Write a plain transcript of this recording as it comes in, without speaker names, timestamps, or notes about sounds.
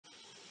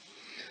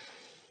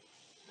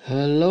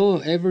Hello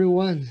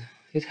everyone.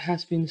 It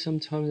has been some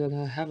time that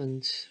I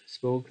haven't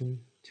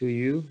spoken to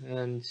you,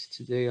 and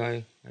today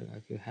I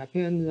feel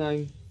happy,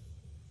 and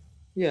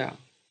yeah,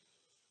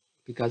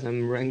 because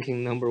I'm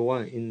ranking number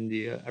one in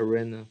the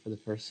arena for the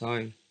first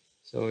time.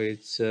 So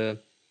it's about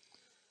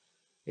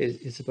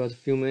a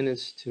few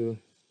minutes to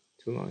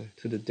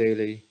the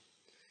daily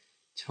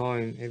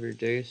time every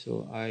day.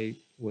 So I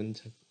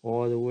went up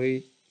all the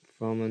way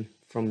from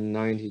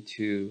 90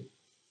 to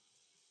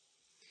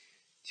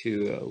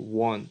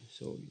one.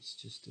 So it's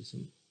just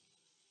some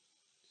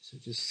so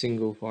just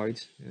single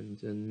fight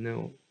and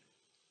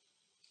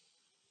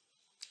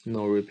no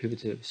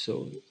repetitive.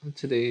 So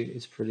today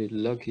is pretty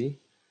lucky,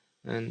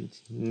 and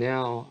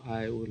now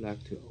I would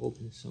like to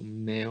open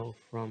some mail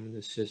from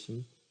the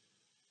system.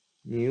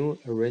 New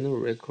arena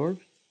record,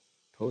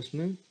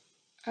 postman.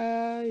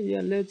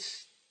 Yeah,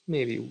 let's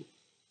maybe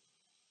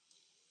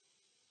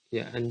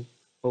and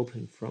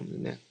open from the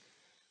net.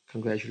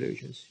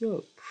 Congratulations,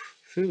 your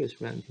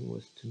previous ranking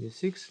was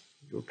 26.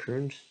 Your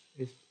current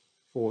is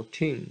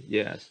 14.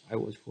 Yes, I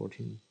was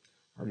 14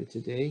 early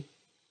today.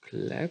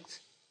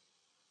 Collect.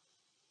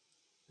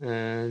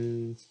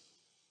 And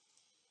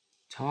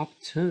top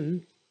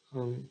 10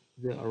 on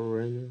the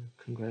arena.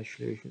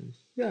 Congratulations.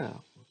 Yeah,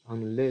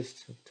 on the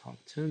list of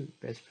top 10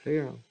 best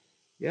player.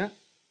 Yeah,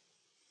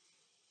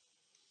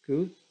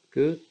 good.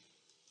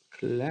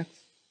 Collect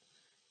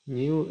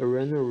new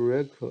arena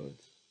record.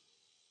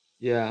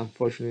 Yeah,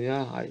 unfortunately,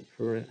 yeah, I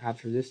heard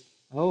after this.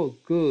 Oh,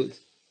 good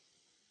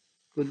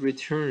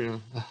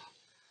return.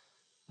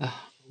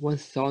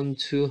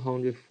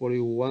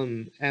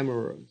 1,241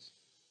 emeralds.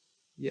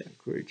 Yeah,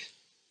 great.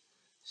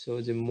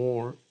 So the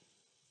more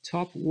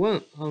top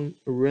one on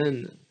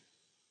arena.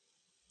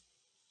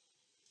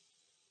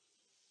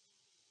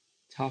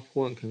 Top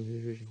one,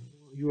 congratulations.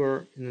 You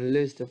are in the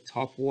list of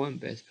top one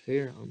best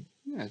player on.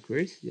 Yeah,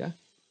 great. Yeah,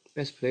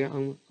 best player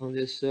on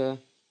this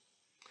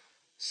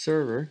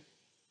server.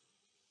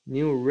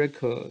 New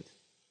record.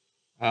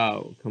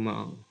 Oh, come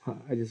on.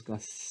 I just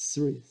got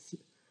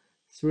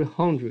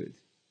 300.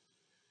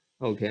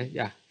 Okay,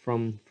 yeah,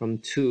 from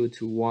 2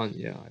 to 1.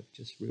 Yeah, I've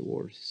just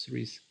rewarded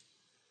 3.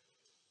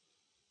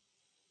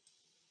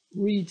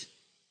 Read,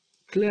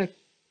 collect,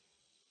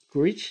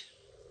 great.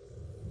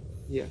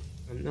 Yeah,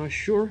 I'm not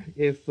sure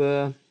if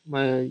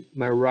my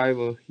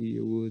rival he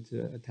would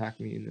attack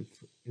me in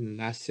the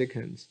last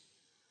seconds.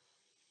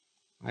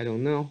 I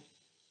don't know.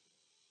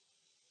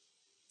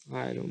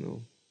 I don't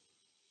know.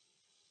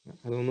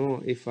 I don't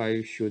know if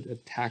I should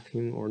attack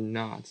him or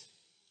not.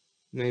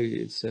 Maybe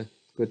it's a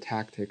good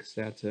tactic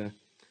that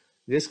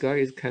this guy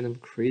is kind of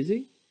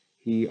crazy.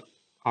 He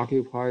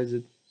occupies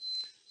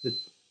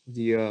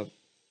the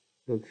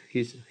look,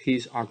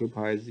 he's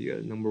occupies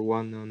the number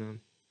one on a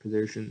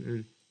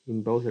position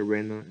in both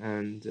arena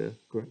and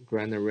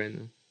grand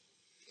arena.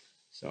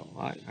 So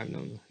I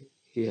know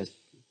he has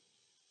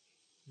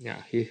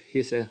he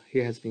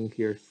has been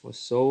here for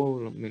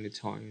so many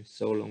times,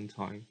 so long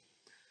time.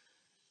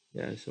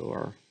 Yeah,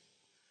 so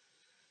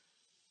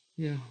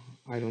yeah,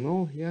 I don't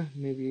know. Yeah,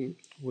 maybe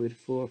wait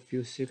for a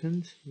few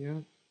seconds.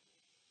 Yeah,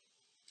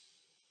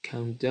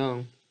 count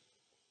down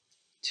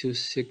 2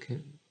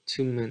 seconds,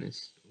 2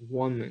 minutes,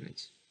 1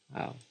 minute.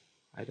 Oh,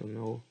 I don't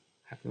know.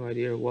 Have no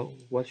idea.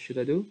 What should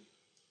I do?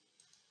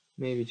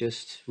 Maybe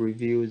just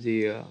review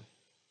the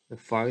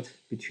fight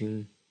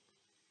between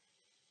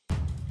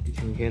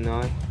he and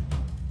I.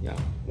 Yeah,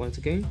 once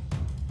again.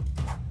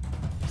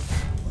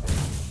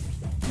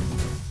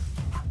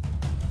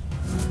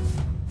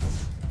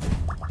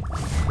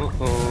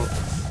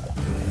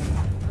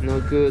 No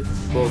good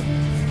for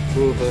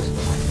Rufus.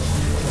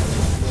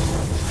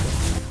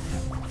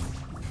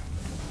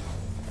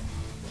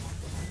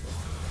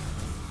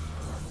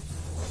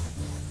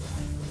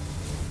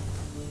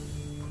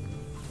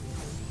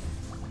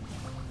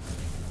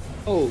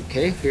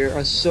 Okay, here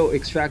are so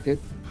extracted.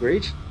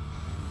 Great.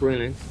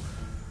 Brilliant.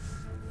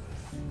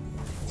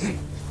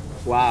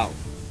 Wow.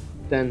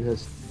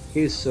 Dentist,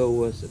 his soul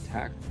was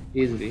attacked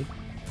easily.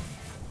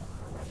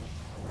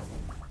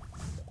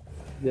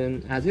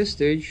 Then at this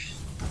stage,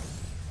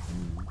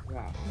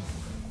 yeah,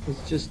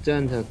 it's just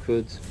Denta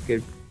could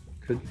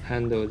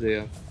handle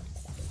the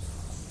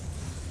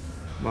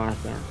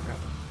marathon.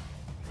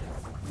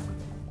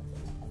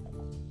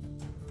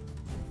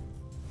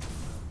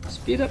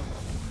 Speed up.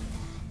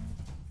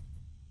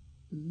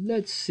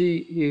 Let's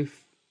see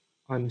if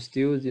I'm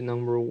still the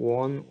number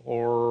one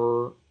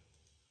or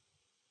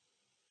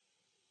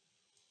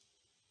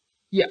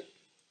yeah.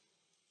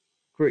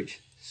 Great.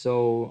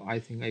 So I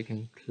think I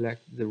can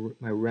collect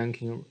my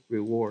ranking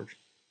reward.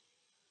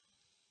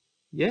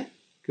 Yeah,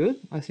 good.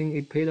 I think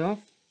it paid off.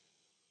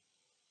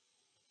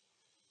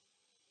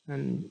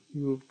 And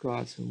you've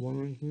got 1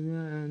 ranking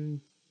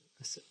and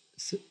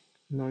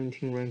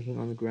 19 ranking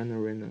on the Grand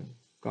Arena.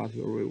 Got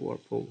your reward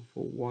for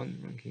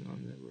 1 ranking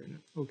on the arena.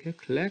 Okay,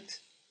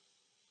 collect.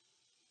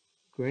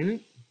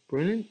 Brilliant.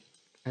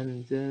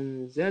 And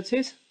then that's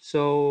it.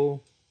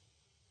 So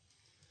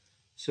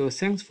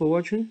thanks for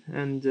watching,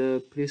 and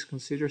please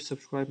consider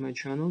subscribe my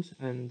channels,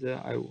 and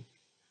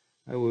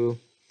I will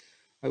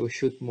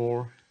shoot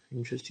more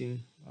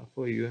interesting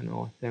for you and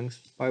all. Thanks.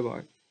 Bye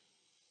bye.